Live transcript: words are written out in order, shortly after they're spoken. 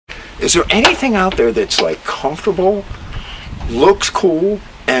Is there anything out there that's like comfortable, looks cool,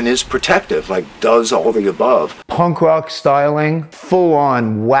 and is protective, like does all the above? Punk rock styling,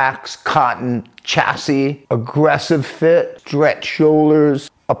 full-on wax cotton chassis, aggressive fit, stretch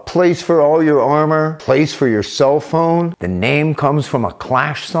shoulders, a place for all your armor, place for your cell phone. The name comes from a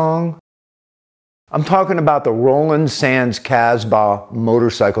Clash song. I'm talking about the Roland Sands Casbah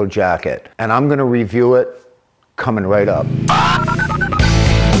motorcycle jacket, and I'm gonna review it coming right up.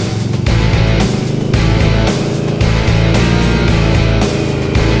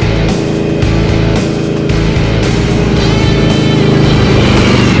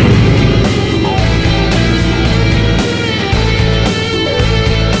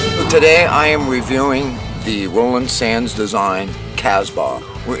 Today I am reviewing the Roland Sands design Casbah.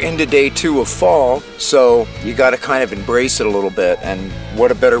 We're into day 2 of fall, so you got to kind of embrace it a little bit, and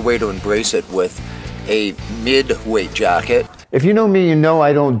what a better way to embrace it with a mid-weight jacket. If you know me, you know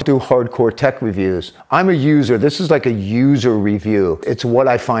I don't do hardcore tech reviews. I'm a user. This is like a user review. It's what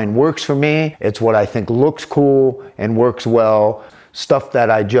I find works for me. It's what I think looks cool and works well. Stuff that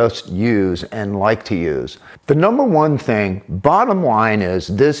I just use and like to use. The number one thing, bottom line, is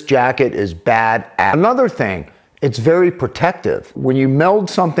this jacket is bad at. Another thing, it's very protective. When you meld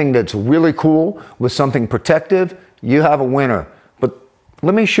something that's really cool with something protective, you have a winner. But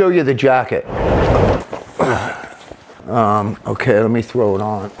let me show you the jacket. Okay, let me throw it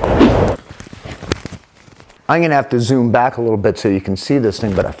on. I'm gonna have to zoom back a little bit so you can see this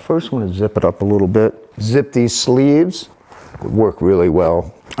thing, but I first want to zip it up a little bit. Zip these sleeves. Would work really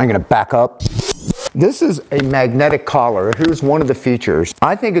well. I'm gonna back up. This is a magnetic collar. Here's one of the features.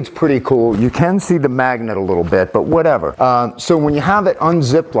 I think it's pretty cool. You can see the magnet a little bit, but whatever. So when you have it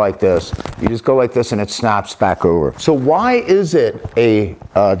unzipped like this, you just go like this and it snaps back over. So why is it a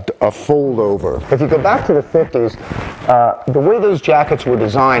fold over? If you go back to the 50s, the way those jackets were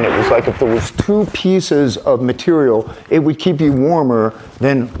designed, it was like if there was 2 pieces of material, it would keep you warmer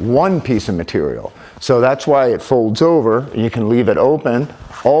than 1 piece of material. So that's why it folds over. You can leave it open,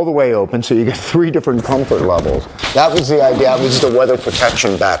 all the way open, so you get 3 different comfort levels. That was the idea. That was the weather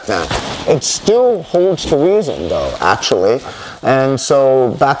protection back then. It still holds to reason, though, actually. And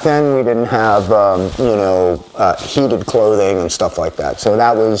so back then we didn't have, heated clothing and stuff like that. So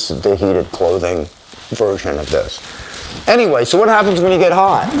that was the heated clothing version of this. Anyway, so what happens when you get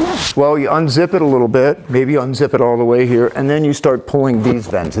hot? Well, you unzip it a little bit, maybe unzip it all the way here, and then you start pulling these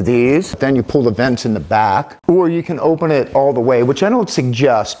vents. Then you pull the vents in the back, or you can open it all the way, which I don't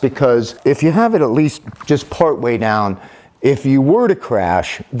suggest, because if you have it at least just part way down, if you were to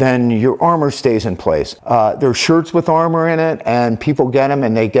crash, then your armor stays in place. There's shirts with armor in it, and people get them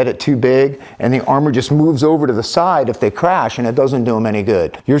and they get it too big, and the armor just moves over to the side if they crash, and it doesn't do them any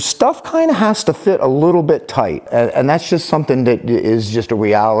good. Your stuff kind of has to fit a little bit tight, and that's just something that is just a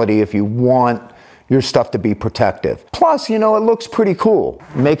reality if you want your stuff to be protective. Plus, you know, it looks pretty cool.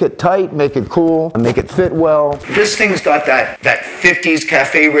 Make it tight, make it cool, and make it fit well. This thing's got that 50s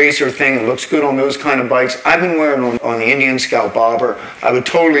cafe racer thing. It looks good on those kind of bikes. I've been wearing it on the Indian Scout Bobber. I would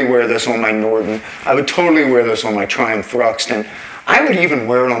totally wear this on my Norton. I would totally wear this on my Triumph Thruxton. I would even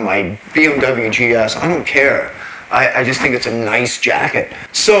wear it on my BMW GS. I don't care. I just think it's a nice jacket.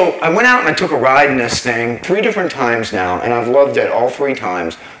 So I went out and I took a ride in this thing 3 different times now, and I've loved it all 3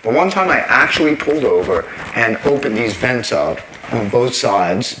 times. The one time I actually pulled over and opened these vents up on both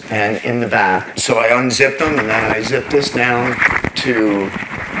sides and in the back. So I unzipped them, and then I zipped this down to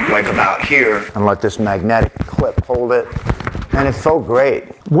like about here and let this magnetic clip hold it, and it felt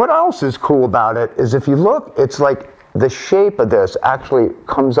great. What else is cool about it is if you look, it's like the shape of this actually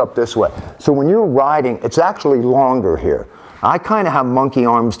comes up this way. So when you're riding, it's actually longer here. I kind of have monkey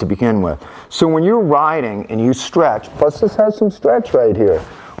arms to begin with. So when you're riding and you stretch, plus this has some stretch right here.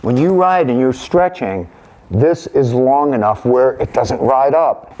 When you ride and you're stretching, this is long enough where it doesn't ride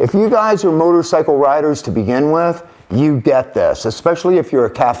up. If you guys are motorcycle riders to begin with, you get this, especially if you're a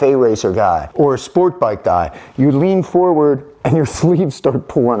cafe racer guy or a sport bike guy. You lean forward and your sleeves start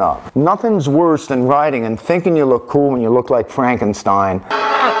pulling up. Nothing's worse than riding and thinking you look cool when you look like Frankenstein.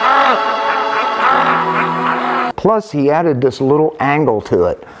 Plus, he added this little angle to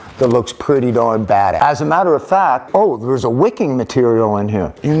it that looks pretty darn bad. As a matter of fact, oh, there's a wicking material in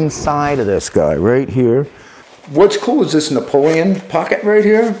here. Inside of this guy, right here. What's cool is this Napoleon pocket right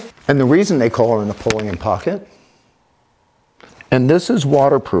here. And the reason they call it a Napoleon pocket, and this is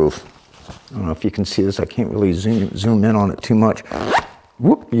waterproof. I don't know if you can see this. I can't really zoom in on it too much.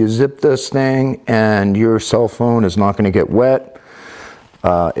 Whoop, you zip this thing and your cell phone is not going to get wet.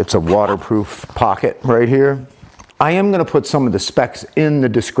 It's a waterproof pocket right here. I am going to put some of the specs in the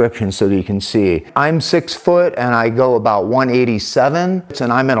description so that you can see. I'm 6 foot and I go about 187,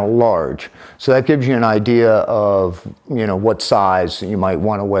 and I'm in a large. So that gives you an idea of, you know, what size you might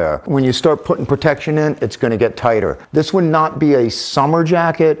want to wear. When you start putting protection in, it's going to get tighter. This would not be a summer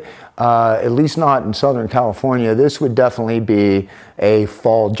jacket, at least not in Southern California. This would definitely be a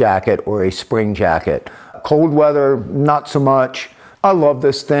fall jacket or a spring jacket. Cold weather, not so much. I love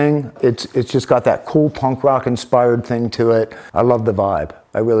this thing. It's just got that cool punk rock inspired thing to it. I love the vibe.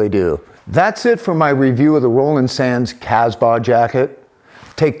 I really do. That's it for my review of the Roland Sands Casbah jacket.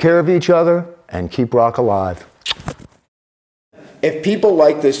 Take care of each other and keep rock alive. If people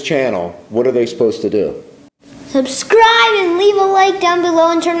like this channel, what are they supposed to do? Subscribe and leave a like down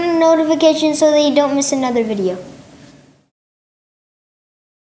below and turn on notifications so that you don't miss another video.